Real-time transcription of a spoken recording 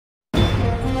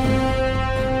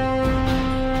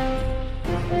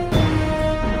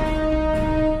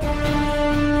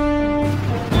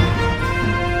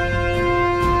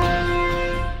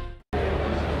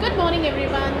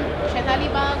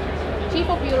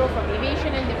Bureau from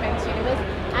Aviation and Defense University,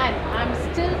 and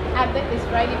I'm still at the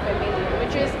Israeli Pavilion,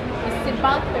 which is the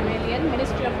Sibak Pavilion,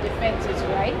 Ministry of Defense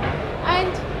Israel,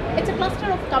 and it's a cluster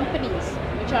of companies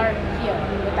which are here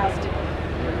with us today.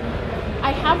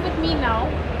 I have with me now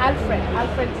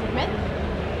Alfred Tzimet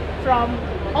from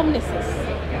Omnisys.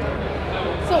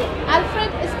 So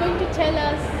Alfred is going to tell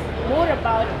us more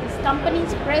about his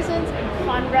company's presence in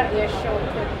FANRA Air Show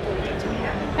 2022.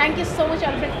 Thank you so much,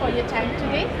 Alfred, for your time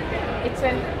today. It's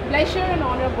a pleasure and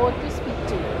honor both to speak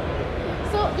to you.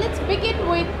 So let's begin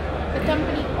with the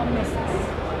company Omnisys.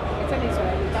 It's an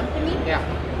Israeli company. Yeah.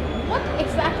 What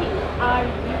exactly are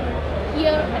you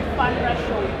here at FANRA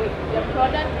Show with your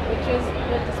product, which is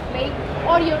your display,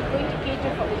 or you're going to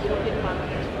cater for the European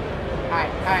market?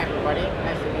 Hi everybody,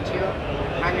 nice to meet you.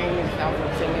 My name is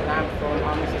Alfred Tzimet. I'm from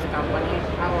Omnisys company.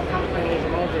 Our company is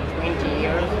more than 20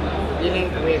 years dealing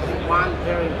with one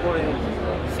very important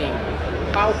thing: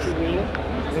 how to win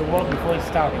the work before it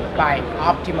starts by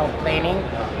optimal planning,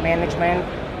 management,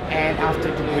 and after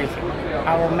debriefing.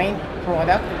 Our main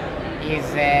product is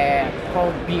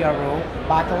called BRO,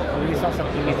 Battle Resource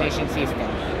Optimization System.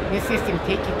 This system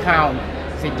takes account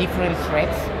the different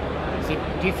threats, the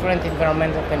different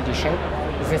environmental conditions,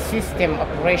 the system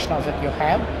operational that you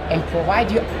have, and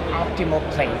provide you optimal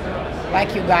plan.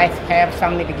 Like you guys have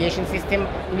some navigation system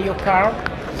in your car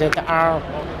that are,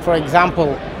 for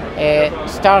example,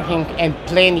 starting and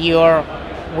plan your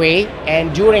way,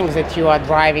 and during that you are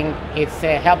driving, it's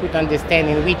help you to understand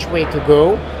in which way to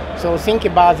go. So think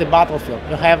about the battlefield.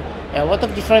 You have a lot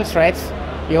of different threats,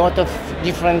 a lot of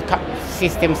different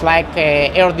systems like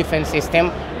air defense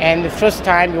system, and the first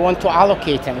time you want to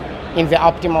allocate them in the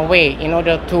optimal way in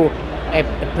order to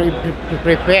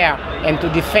prepare and to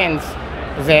defend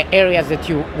the areas that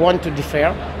you want to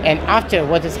defend. And after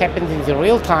what has happened in the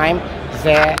real time,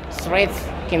 the threats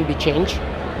can be changed,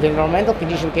 the environmental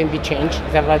condition can be changed,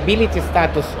 the availability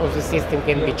status of the system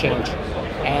can be changed.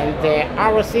 And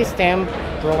our system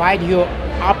provides you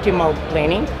optimal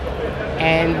planning,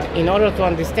 and in order to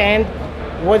understand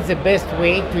what's the best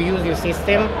way to use your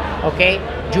system, okay,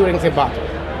 during the battle.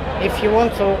 If you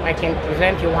want to, I can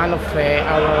present you one of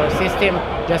our system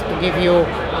just to give you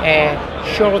a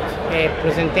short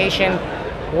presentation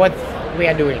what we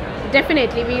are doing.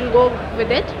 Definitely, we will go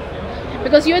with it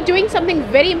because you are doing something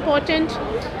very important,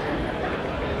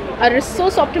 a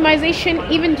resource optimization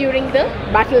even during the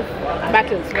battles,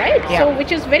 right? Yeah. So,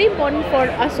 which is very important for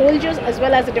our soldiers as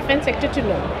well as the defense sector to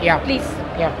know. Yeah. Please.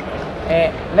 Yeah.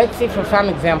 Let's see for some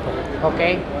example.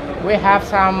 Okay, we have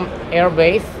some air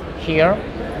base here.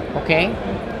 Okay,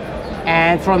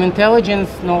 and from intelligence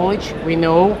knowledge, we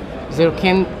know there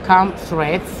can come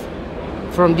threats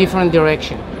from different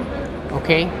direction.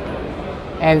 Okay,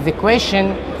 and the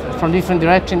question from different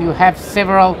direction, you have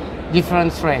several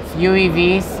different threats,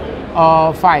 UAVs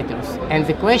or fighters, and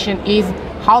the question is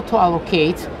how to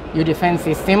allocate your defense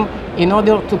system in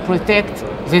order to protect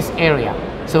this area.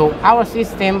 So our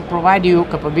system provides you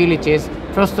capabilities,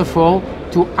 first of all,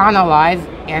 to analyze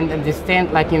and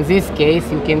understand, like in this case,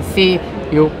 you can see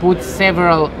you put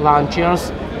several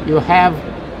launchers. You have,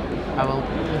 I will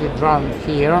put it down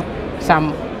here,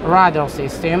 some radar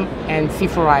system and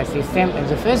C4I system. In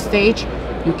the first stage,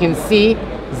 you can see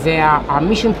there are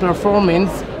mission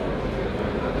performance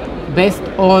based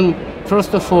on,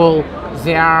 first of all,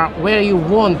 they are where you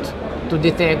want to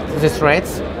detect the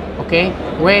threats, okay,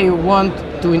 where you want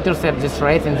to intercept the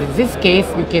threats. And in this case,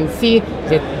 you can see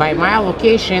that by my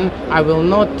allocation, I will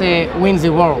not win the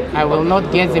war. I will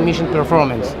not get the mission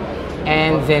performance.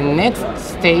 And the next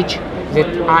stage that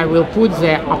I will put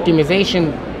the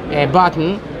optimization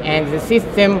button, and the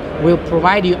system will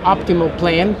provide you optimal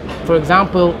plan. For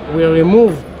example, we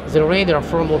remove the radar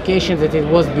from location that it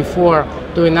was before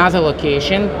to another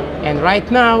location. And right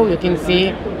now, you can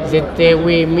see that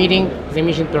we're meeting the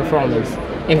mission performance.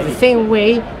 In the same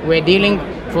way, we're dealing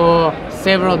for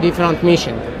several different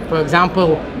missions. For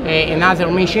example, another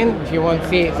mission, if you want to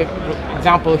see the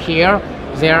example here,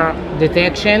 their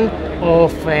detection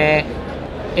of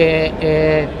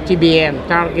TBM,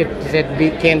 target that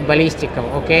became ballistical,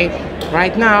 okay?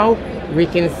 Right now, we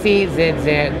can see that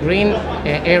the green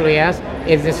areas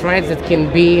is the threats that can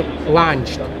be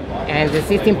launched. And the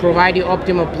system provides you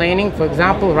optimal planning. For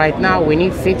example, right now, we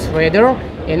need 6 radar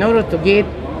in order to get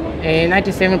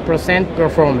 97%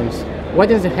 performance. What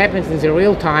happens in the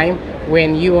real time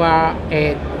when you are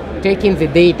taking the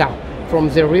data from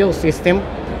the real system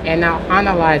and now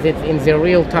analyze it in the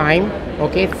real time?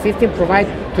 Okay, the system provides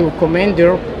to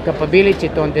commander capability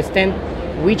to understand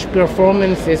which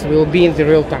performances will be in the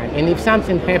real time. And if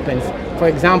something happens, for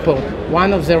example,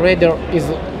 one of the radar is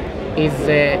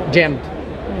jammed,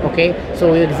 Okay,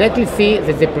 so you exactly see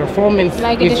that the performance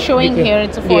like it is showing here,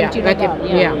 it's a faulty radar.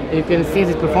 You can see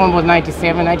the performance was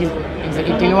 97,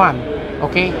 81.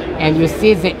 Okay, and you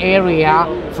see the area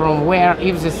from where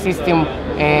if the system,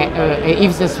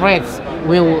 if the threats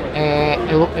will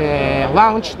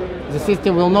launch, the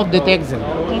system will not detect them.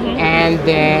 And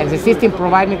the system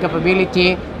providing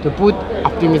capability to put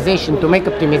optimization, to make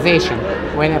optimization.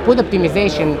 When I put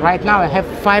optimization, right now I have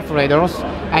 5 radars.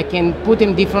 I can put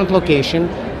in different location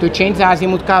to change the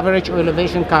azimuth coverage or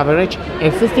elevation coverage,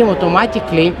 and system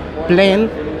automatically plan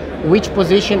which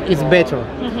position is better.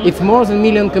 It's more than 1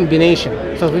 million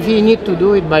combination. So if you need to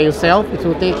do it by yourself, it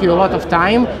will take you a lot of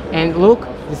time. And look,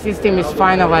 the system is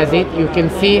finalized it. You can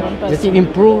see the system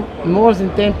improve more than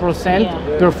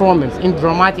 10% performance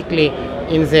dramatically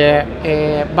in the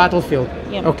battlefield.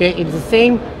 Okay, it's the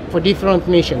same for different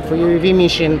missions. For UAV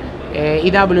mission,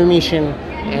 EW mission,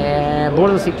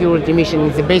 border security mission,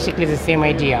 is basically the same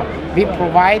idea. We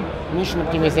provide mission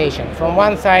optimization. From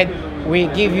one side, we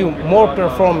give you more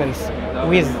performance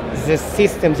with the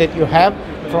systems that you have.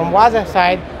 From other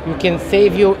side, you can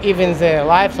save you even the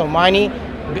lives or money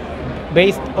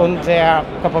based on the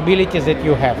capabilities that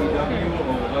you have.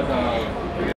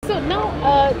 So now,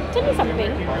 tell me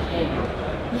something.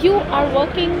 You are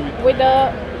working with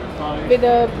a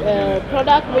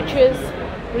product which is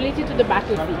related to the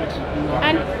battlefield,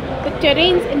 and the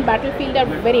terrains in battlefield are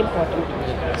very important.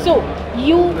 So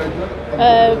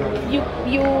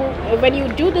when you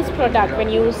do this product, when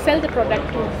you sell the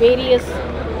product to various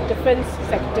defense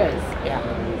sectors,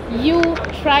 you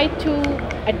try to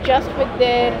adjust with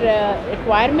their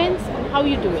requirements, and how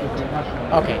you do it?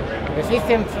 Okay, the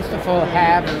system first of all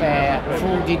have a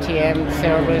full DTM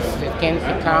service that can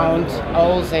account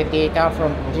all the data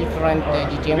from different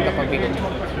DTM capabilities.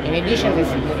 In addition,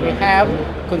 we have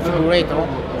configurator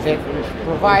that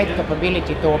provide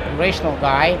capability to operational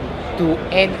guy to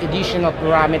add additional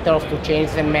parameters, to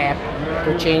change the map,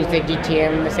 to change the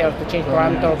DTM service, to change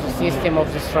parameters of the system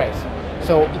of the threats.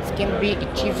 So it can be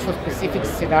achieved for specific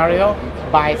scenario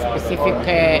by specific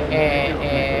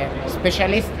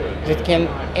specialists that can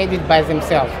add it by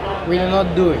themselves. We will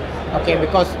not do it, okay?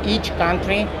 Because each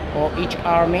country or each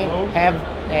army have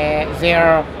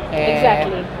their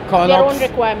their own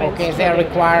requirements. Okay, their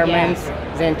requirements,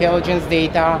 the intelligence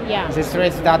data, the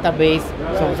threats database.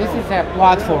 So this is a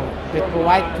platform that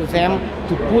provides to them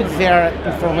to put their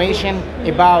information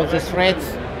about the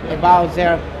threats, about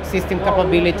their system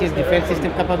capabilities, defense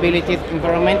system capabilities,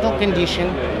 environmental condition,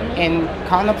 and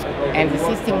CONOPS, and the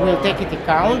system will take it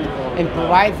account and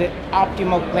provide the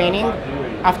optimal planning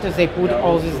after they put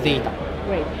all this data.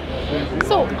 Great.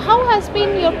 So how has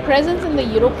been your presence in the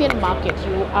European market?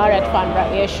 You are at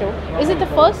Farnborough Air Show. Is it the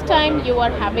first time you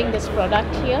are having this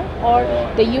product here, or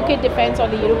the UK defense or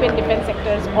the European defense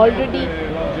sector is already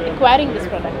acquiring this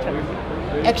product from you?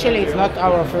 Actually, it's not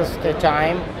our first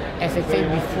time. As I said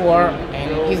before, in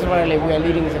Israel we are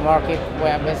leading the market. We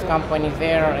are best companies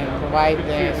there and provide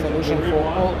the solution for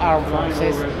all armed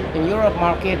forces. In Europe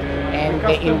market and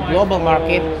in global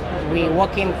market, we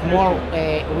working more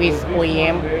with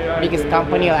OEM, biggest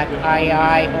company like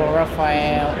II or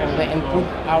Rafael, and put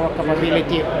our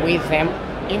capability with them.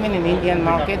 Even in Indian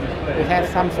market, we have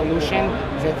some solution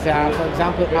that, for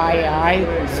example,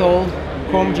 II sold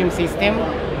home gym system,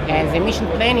 and the mission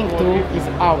planning tool is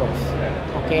ours.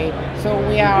 Okay, so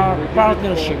we are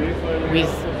partnership with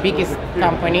biggest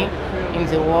company in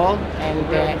the world and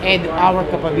add our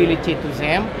capability to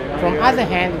them. From other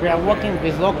hand, we are working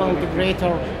with local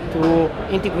integrator to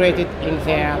integrate it in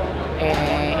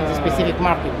the specific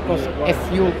market, because as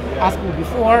you asked me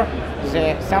before,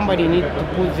 somebody needs to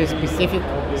put the specific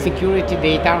security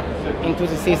data into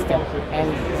the system,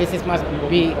 and must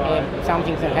be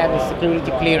something that has a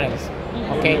security clearance.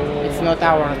 Okay, it's not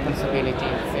our responsibility.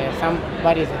 It's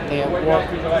somebody that work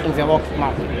in the local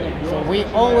market. So we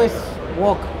always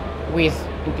work with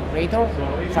integrator.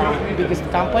 Some biggest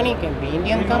company can be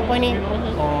Indian company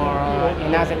or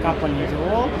another company in the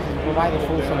world to provide a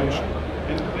full solution.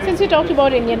 Since you talked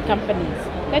about Indian companies,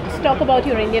 let's talk about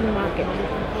your Indian market.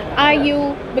 Are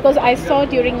you, because I saw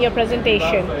during your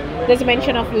presentation, there's a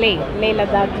mention of Leh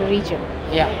Ladakh region.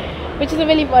 Yeah. Which is a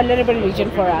very vulnerable region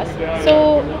for us.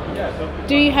 So,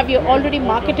 have you already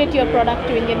marketed your product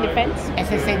to Indian defense?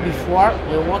 As I said before,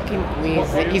 we're working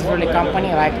with the Israeli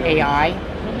company like AI.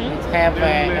 It have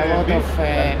a lot of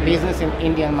business in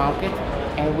Indian market,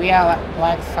 and we are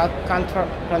like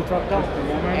subcontractor,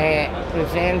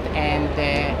 present and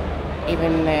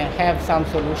even have some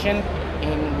solution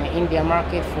in Indian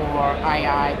market for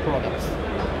AI products.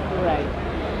 Right.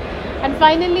 And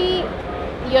finally,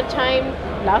 your time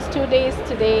last 2 days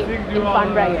today in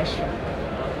Farnborough Air Show.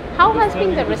 How has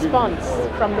been the response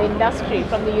from the industry,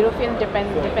 from the European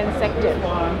defense sector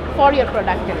for your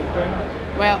product?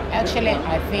 Well, actually,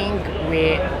 I think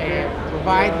we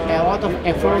provide a lot of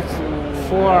efforts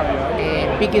for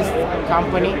the biggest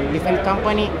company, defense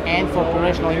company, and for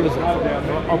operational users.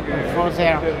 For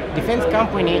their defense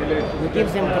company, we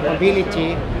give them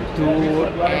capability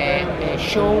to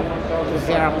show to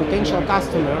their potential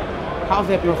customer how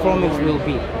their performance will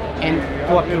be, and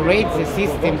to operate the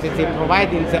system that they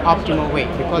provide in the optimal way,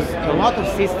 because a lot of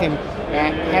systems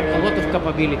have a lot of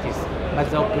capabilities, but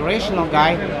the operational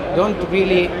guy don't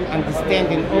really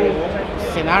understand in all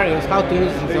scenarios how to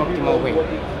use it in the optimal way.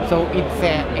 So it's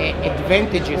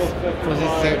advantages for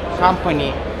this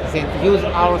company that use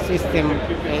our system,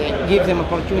 give them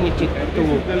opportunity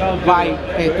to buy,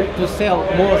 to sell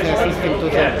more their system to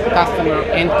the customer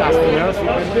and customers,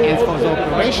 and for the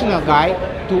operational guy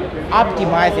to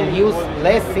optimize and use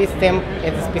less system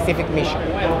at a specific mission.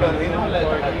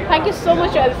 Thank you so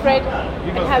much, Alfred.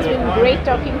 It has been great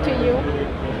talking to you,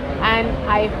 and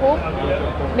I hope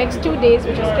next 2 days,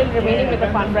 which are still remaining with the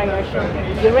fundraiser show,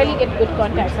 you really get good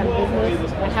contacts and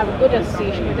business and have a good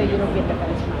association with the European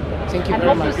defense market. Thank you and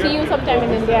very hope much. to see you sometime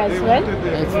in India as well.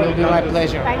 It will be my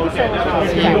pleasure. Thank you so much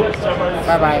for your time.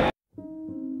 Bye bye.